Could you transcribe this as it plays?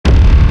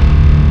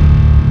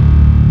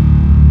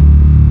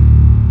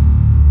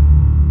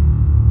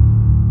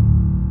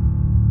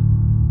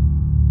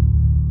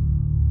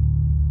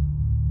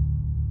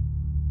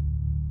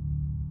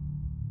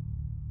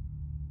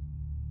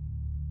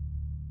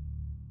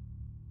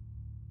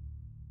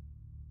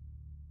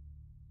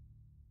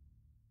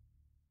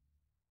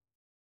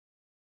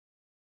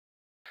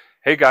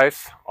Hey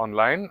guys,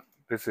 online.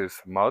 This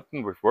is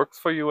Martin with Works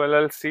for You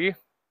LLC,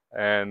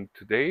 and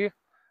today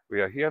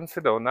we are here in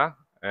Sedona,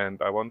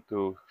 and I want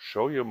to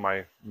show you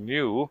my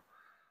new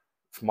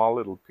small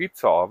little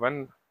pizza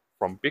oven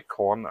from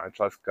Bighorn I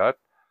just got.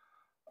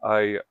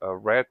 I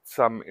read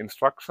some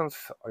instructions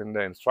in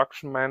the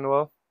instruction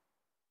manual,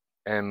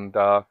 and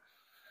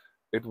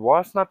it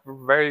was not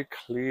very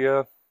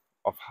clear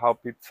of how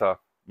pizza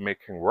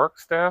making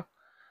works there.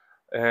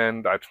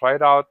 And I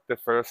tried out the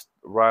first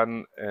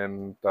run,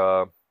 and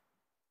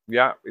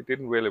yeah, it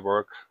didn't really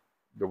work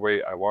the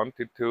way I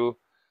wanted to.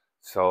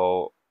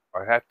 So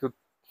I had to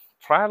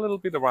try a little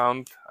bit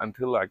around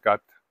until I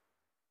got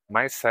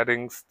my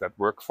settings that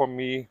work for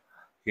me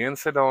here in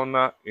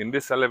Sedona, in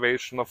this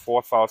elevation of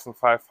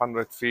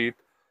 4,500 feet,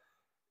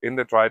 in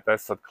the dry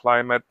desert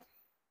climate.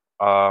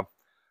 Uh,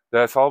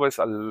 there's always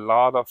a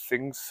lot of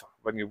things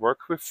when you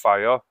work with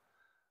fire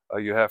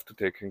you have to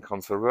take in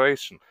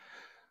consideration.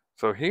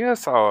 So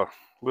here's our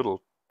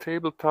little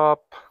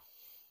tabletop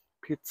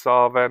pizza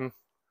oven.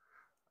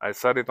 I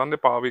set it on the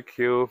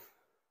barbecue.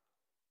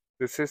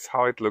 This is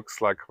how it looks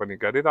like when you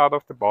get it out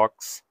of the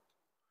box.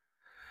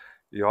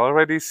 You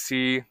already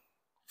see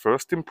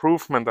first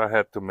improvement I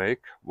had to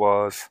make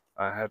was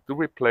I had to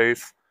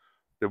replace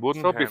the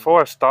wooden handle.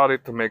 Before I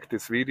started to make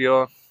this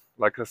video,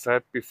 like I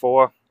said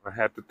before, I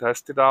had to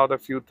test it out a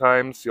few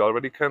times. You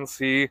already can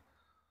see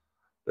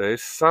there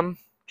is some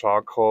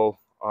charcoal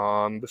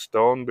on the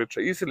stone which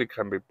easily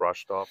can be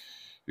brushed off.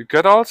 You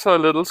get also a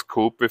little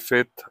scoop with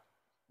it,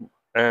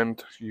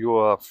 and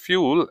your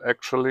fuel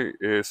actually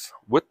is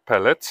wood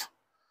pellets.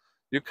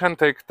 You can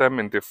take them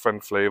in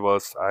different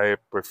flavors. I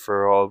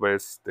prefer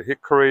always the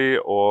hickory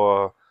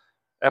or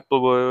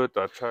applewood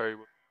or cherry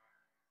wood.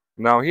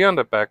 Now here on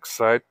the back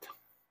side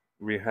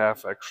we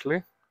have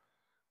actually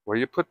where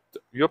you put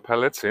your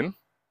pellets in.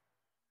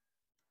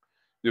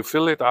 You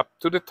fill it up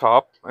to the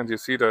top, and you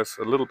see there's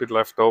a little bit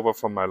left over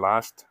from my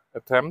last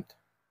attempt.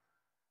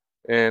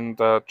 And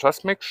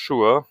just make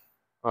sure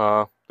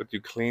that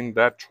you clean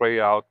that tray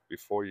out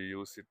before you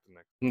use it the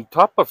next. On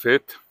top of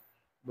it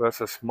there's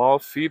a small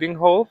feeding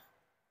hole.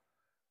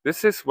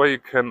 This is where you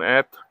can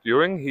add,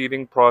 during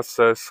heating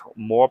process,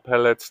 more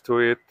pellets to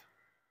it.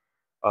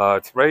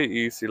 It's very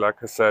easy.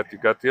 Like I said, you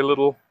got your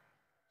little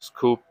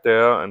scoop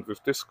there, and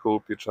with this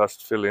scoop you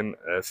just fill in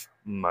as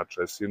much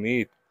as you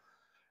need.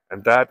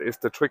 And that is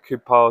the tricky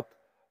part,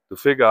 to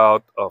figure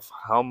out of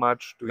how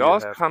much do you have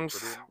to put in. It also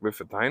comes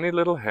with a tiny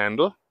little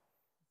handle.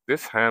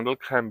 This handle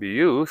can be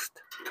used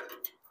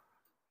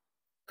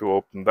to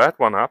open that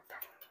one up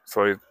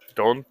so you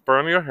don't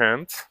burn your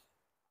hands,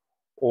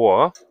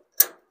 or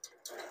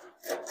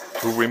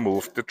to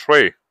remove the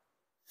tray.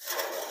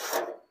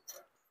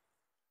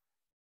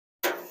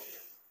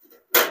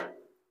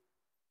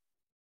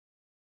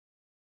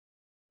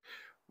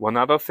 One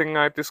other thing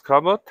I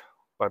discovered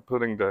by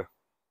putting the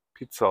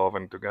pizza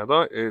oven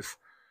together is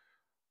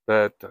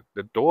that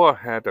the door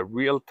had a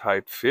real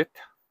tight fit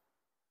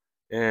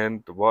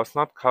and was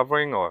not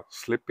covering or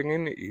slipping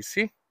in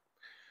easy.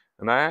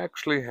 And I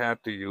actually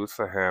had to use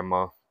a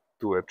hammer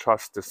to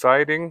adjust the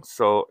siding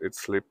so it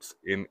slips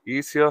in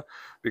easier,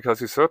 because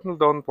you certainly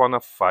don't want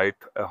to fight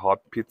a hot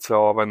pizza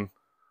oven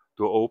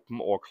to open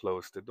or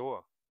close the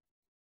door.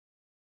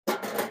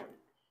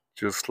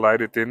 Just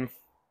slide it in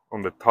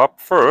on the top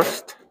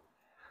first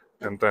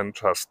and then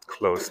just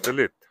close the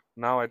lid.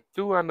 Now I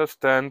do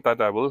understand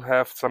that I will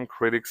have some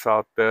critics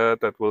out there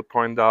that will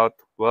point out,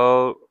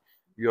 well,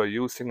 you're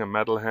using a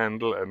metal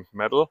handle and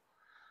metal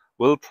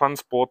will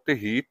transport the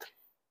heat.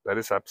 That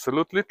is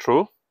absolutely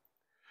true.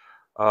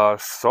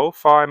 So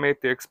far I made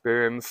the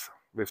experience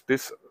with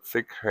this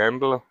thick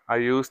handle I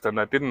used,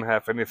 and I didn't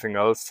have anything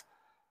else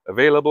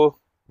available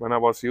when I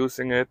was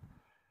using it.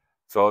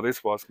 So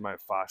this was my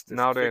fastest.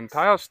 Now the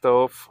entire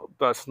stove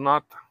does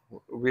not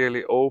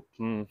really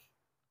open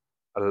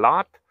a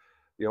lot.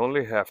 You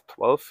only have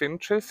 12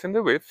 inches in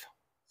the width,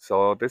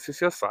 so this is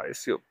your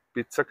size your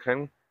pizza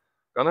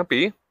gonna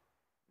be,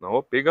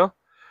 no bigger.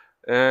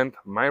 And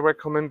my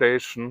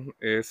recommendation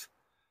is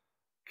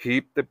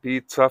keep the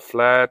pizza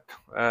flat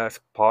as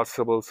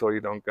possible so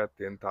you don't get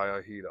the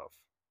entire heat off.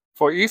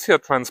 For easier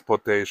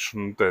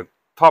transportation, the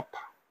top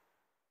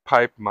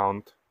pipe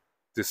mount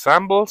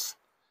disassembles,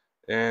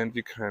 and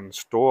you can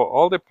store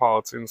all the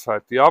parts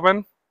inside the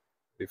oven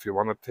if you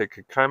want to take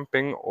it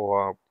camping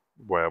or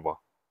wherever.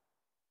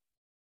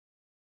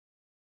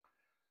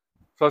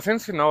 So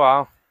since you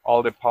know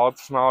all the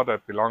parts now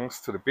that belongs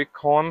to the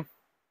Bighorn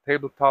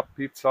tabletop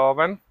pizza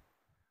oven,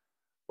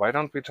 why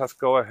don't we just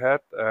go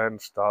ahead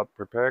and start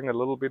preparing a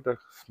little bit of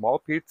small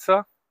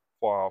pizza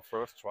for our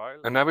first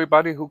trial. And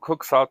everybody who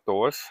cooks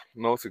outdoors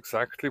knows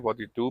exactly what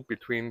you do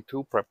between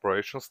two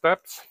preparation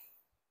steps.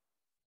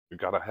 You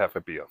gotta have a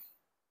beer.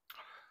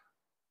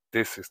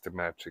 This is the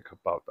magic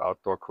about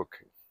outdoor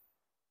cooking.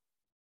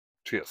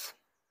 Cheers.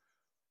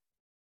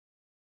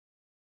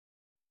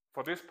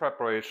 For this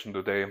preparation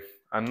today,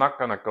 I'm not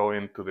gonna go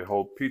into the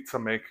whole pizza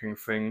making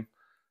thing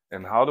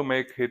and how to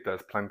make it.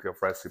 There's plenty of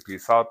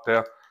recipes out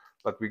there.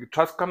 but we're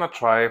just gonna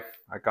try.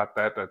 I got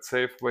that at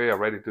Safeway,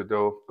 ready to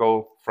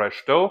go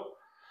fresh dough,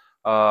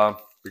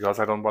 because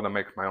I don't want to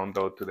make my own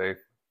dough today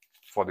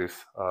for this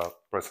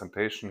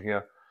presentation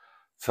here.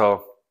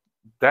 So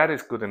that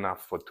is good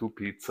enough for 2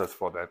 pizzas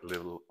for that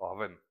little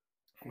oven.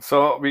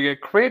 So we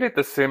created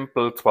a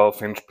simple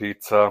 12-inch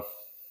pizza,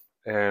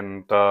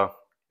 and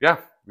yeah,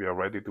 we are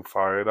ready to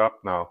fire it up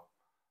now.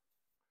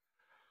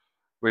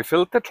 We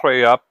filled the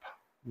tray up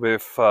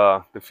with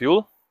the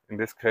fuel. In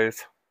this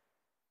case,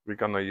 we're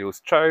gonna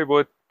use cherry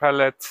wood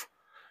pellets,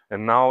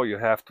 and now you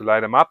have to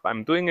light them up.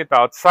 I'm doing it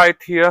outside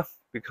here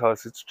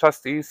because it's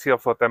just easier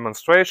for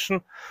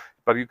demonstration,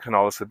 but you can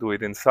also do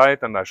it inside,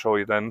 and I show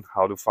you then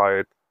how to fire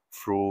it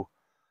through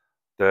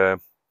the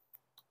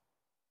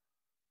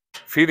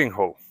feeding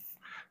hole.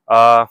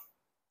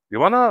 You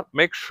want to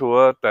make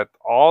sure that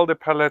all the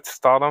pellets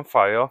start on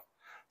fire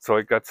so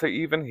it gets an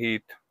even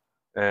heat,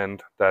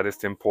 and that is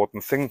the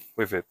important thing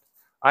with it.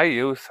 I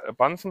use a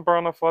Bunsen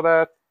burner for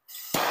that.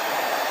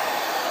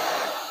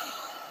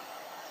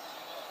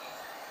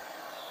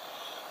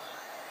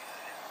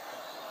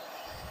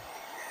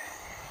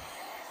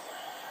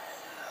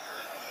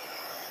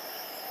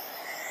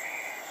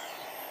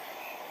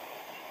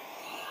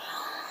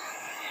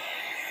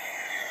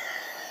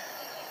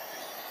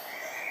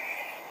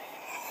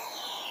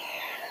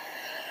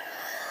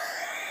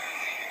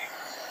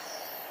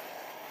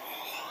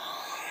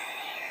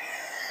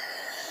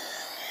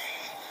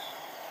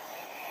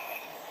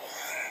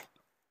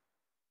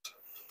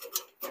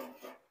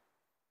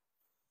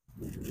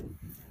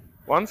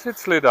 Once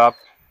it's lit up,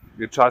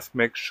 you just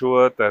make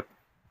sure that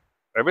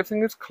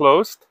everything is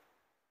closed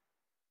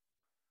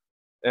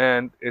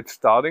and it's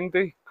starting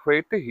to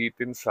create the heat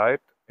inside.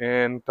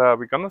 And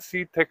we're gonna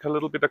take a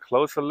little bit of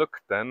closer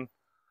look then.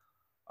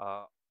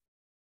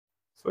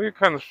 So you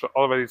can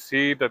already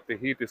see that the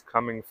heat is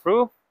coming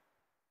through.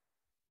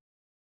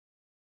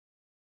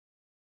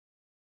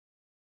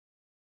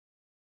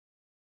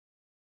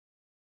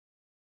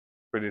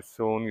 Pretty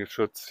soon you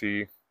should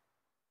see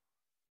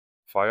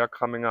fire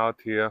coming out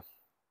here,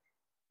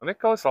 and it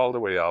goes all the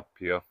way up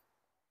here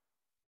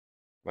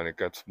when it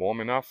gets warm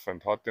enough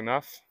and hot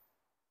enough.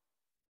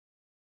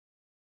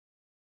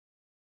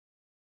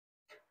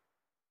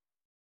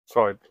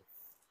 So it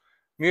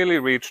nearly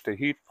reached the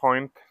heat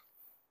point,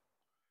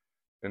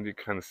 and you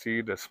can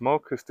see the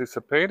smoke is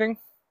dissipating,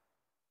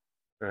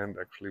 and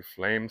actually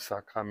flames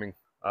are coming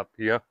up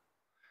here.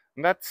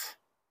 And that's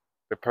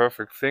the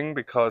perfect thing,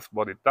 because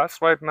what it does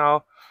right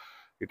now,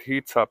 it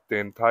heats up the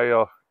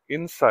entire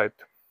inside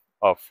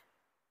of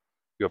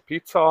your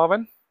pizza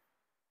oven.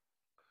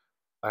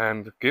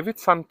 And give it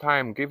some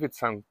time, give it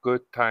some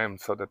good time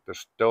so that the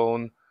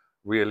stone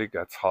really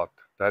gets hot.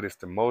 That is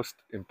the most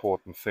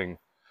important thing.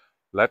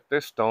 Let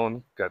the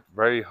stone get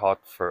very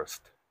hot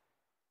first.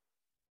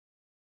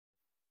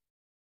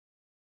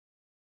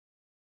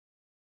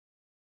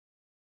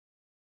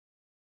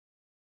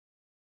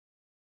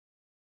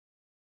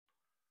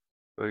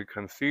 So you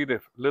can see the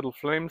little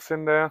flames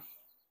in there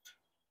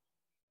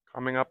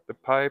coming up the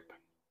pipe.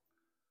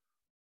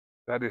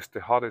 That is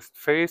the hottest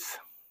phase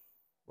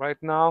right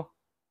now,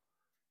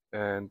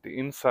 and the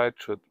inside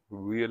should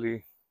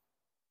really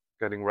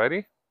getting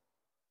ready.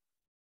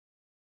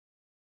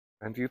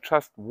 And you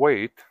just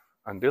wait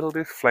until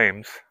these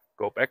flames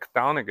go back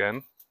down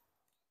again.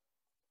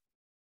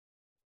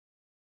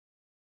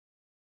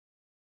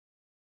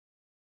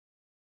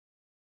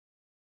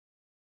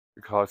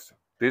 Because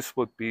this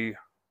would be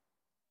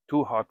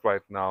too hot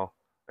right now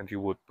and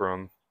you would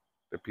burn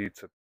the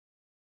pizza.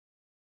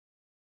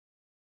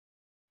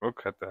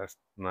 Look at that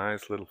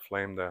nice little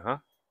flame there, huh?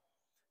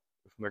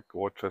 Isn't that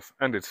gorgeous?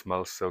 And it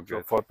smells so good.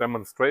 So for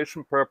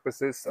demonstration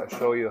purposes, I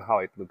show you how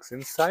it looks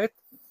inside.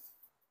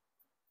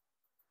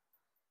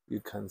 You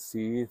can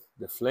see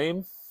the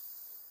flame.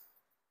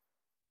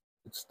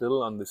 It's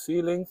still on the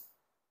ceiling.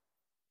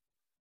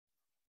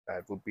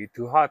 That would be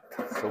too hot,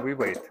 so we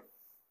wait.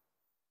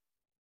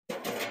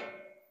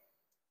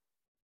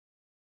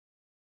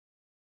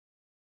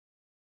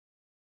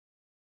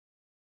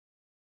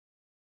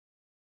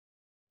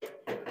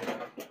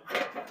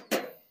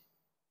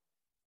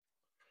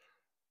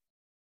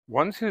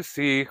 Once you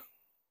see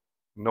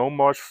no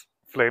more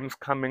flames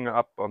coming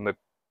up on the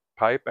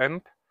pipe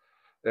end,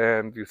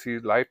 and you see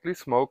lightly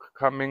smoke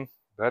coming,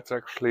 that's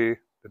actually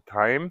the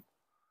time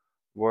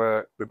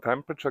where the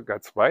temperature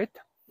gets right.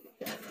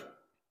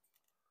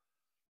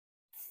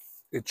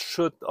 It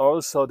should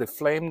also, the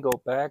flame,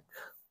 go back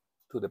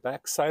to the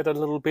back side a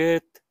little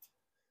bit.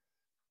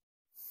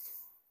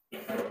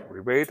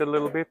 We wait a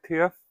little bit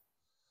here.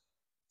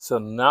 So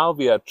now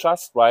we are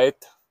just right.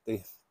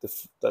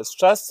 There's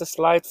just a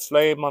slight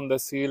flame on the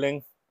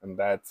ceiling, and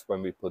that's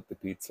when we put the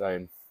pizza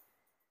in.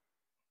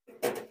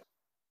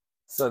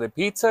 So the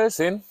pizza is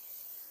in,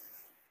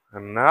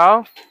 and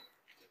now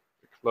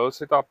we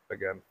close it up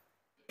again.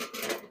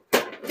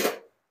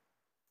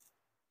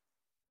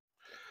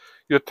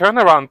 Your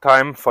turnaround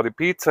time for the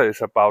pizza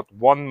is about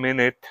 1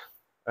 minute,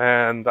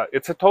 and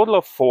it's a total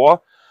of 4,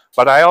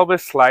 but I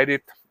always slide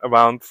it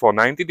around for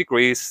 90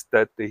 degrees,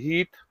 that the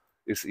heat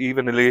is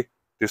evenly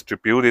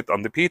distributed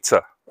on the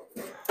pizza.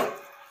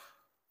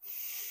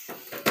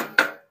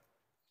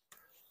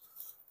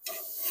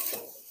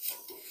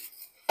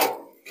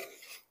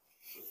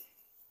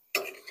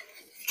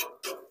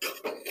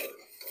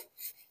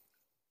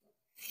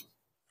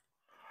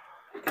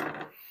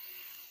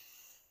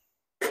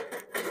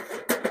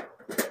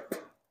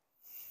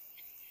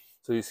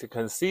 So as you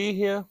can see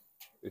here,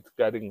 it's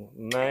getting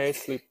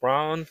nicely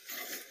brown.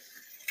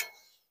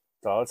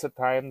 It's also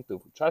time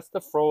to just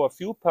throw a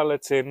few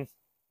pellets in,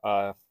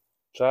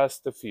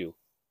 just a few.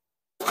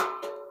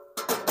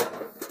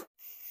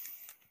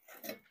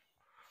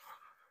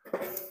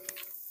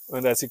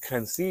 And as you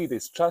can see,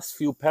 it's just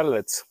few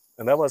pellets,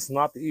 and that was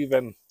not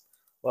even,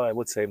 well, I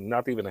would say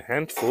not even a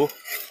handful,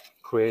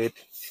 create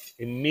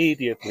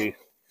immediately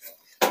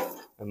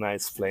a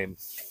nice flame.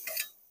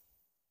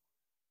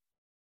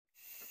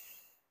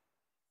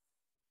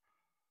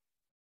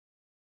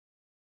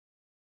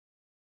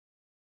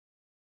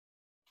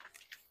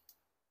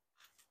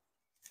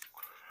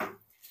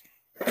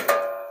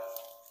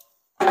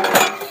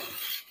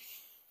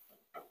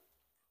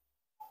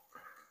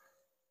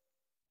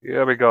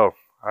 Here we go.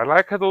 I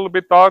like it a little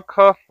bit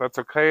darker. That's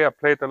okay. I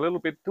played a little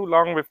bit too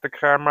long with the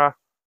camera.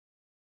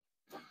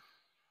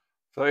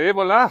 So et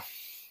voila,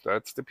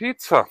 that's the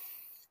pizza.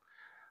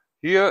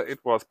 Here it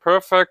was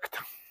perfect.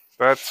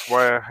 That's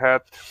why I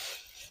had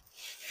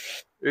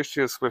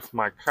issues with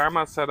my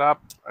camera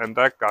setup, and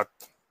that got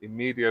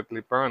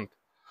immediately burned.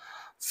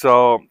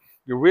 So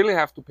you really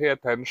have to pay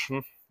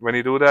attention when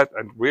you do that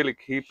and really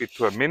keep it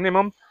to a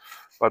minimum.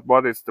 But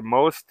what is the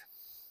most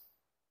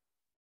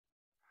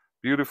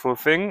beautiful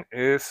thing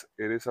is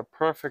it is a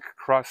perfect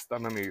crust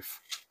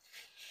underneath.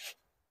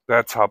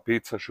 That's how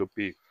pizza should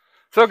be.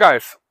 So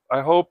guys,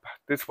 I hope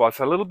this was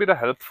a little bit a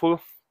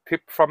helpful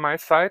tip from my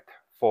side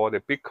for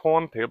the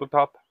Bighorn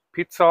tabletop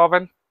pizza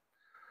oven.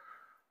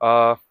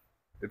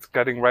 It's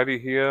getting ready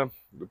here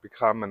to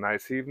become a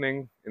nice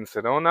evening in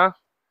Sedona.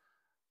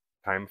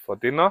 Time for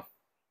dinner,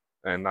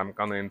 and I'm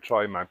gonna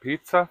enjoy my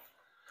pizza.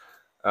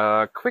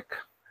 Quick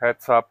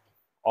heads up,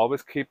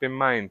 always keep in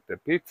mind the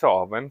pizza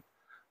oven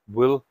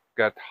will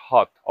get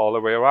hot all the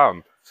way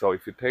around. So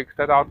if you take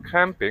that out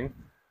camping,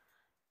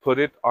 put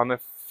it on a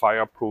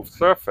fireproof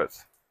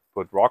surface.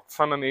 Put rocks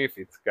underneath,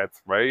 it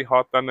gets very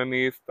hot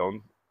underneath.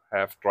 Don't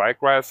have dry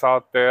grass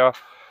out there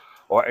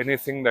or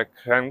anything that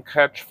can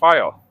catch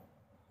fire.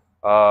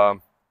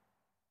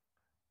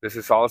 This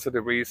is also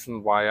the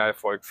reason why I,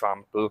 for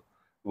example,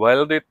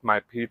 welded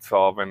my pizza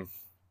oven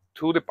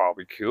to the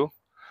barbecue,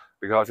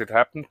 because it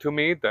happened to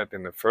me that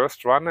in the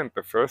first run and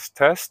the first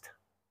test,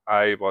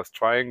 I was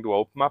trying to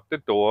open up the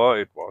door.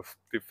 It was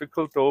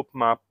difficult to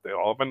open up. The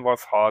oven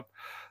was hot.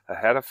 I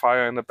had a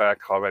fire in the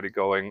back already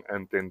going,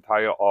 and the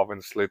entire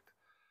oven slid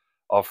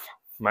off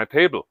my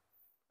table,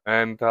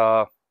 and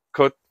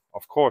could,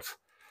 of course,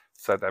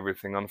 set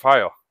everything on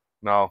fire.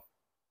 Now,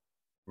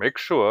 make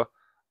sure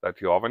that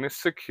your oven is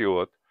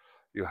secured,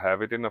 you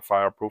have it in a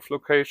fireproof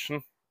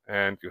location,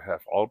 and you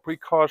have all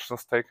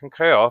precautions taken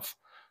care of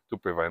to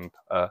prevent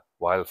a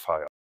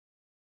wildfire.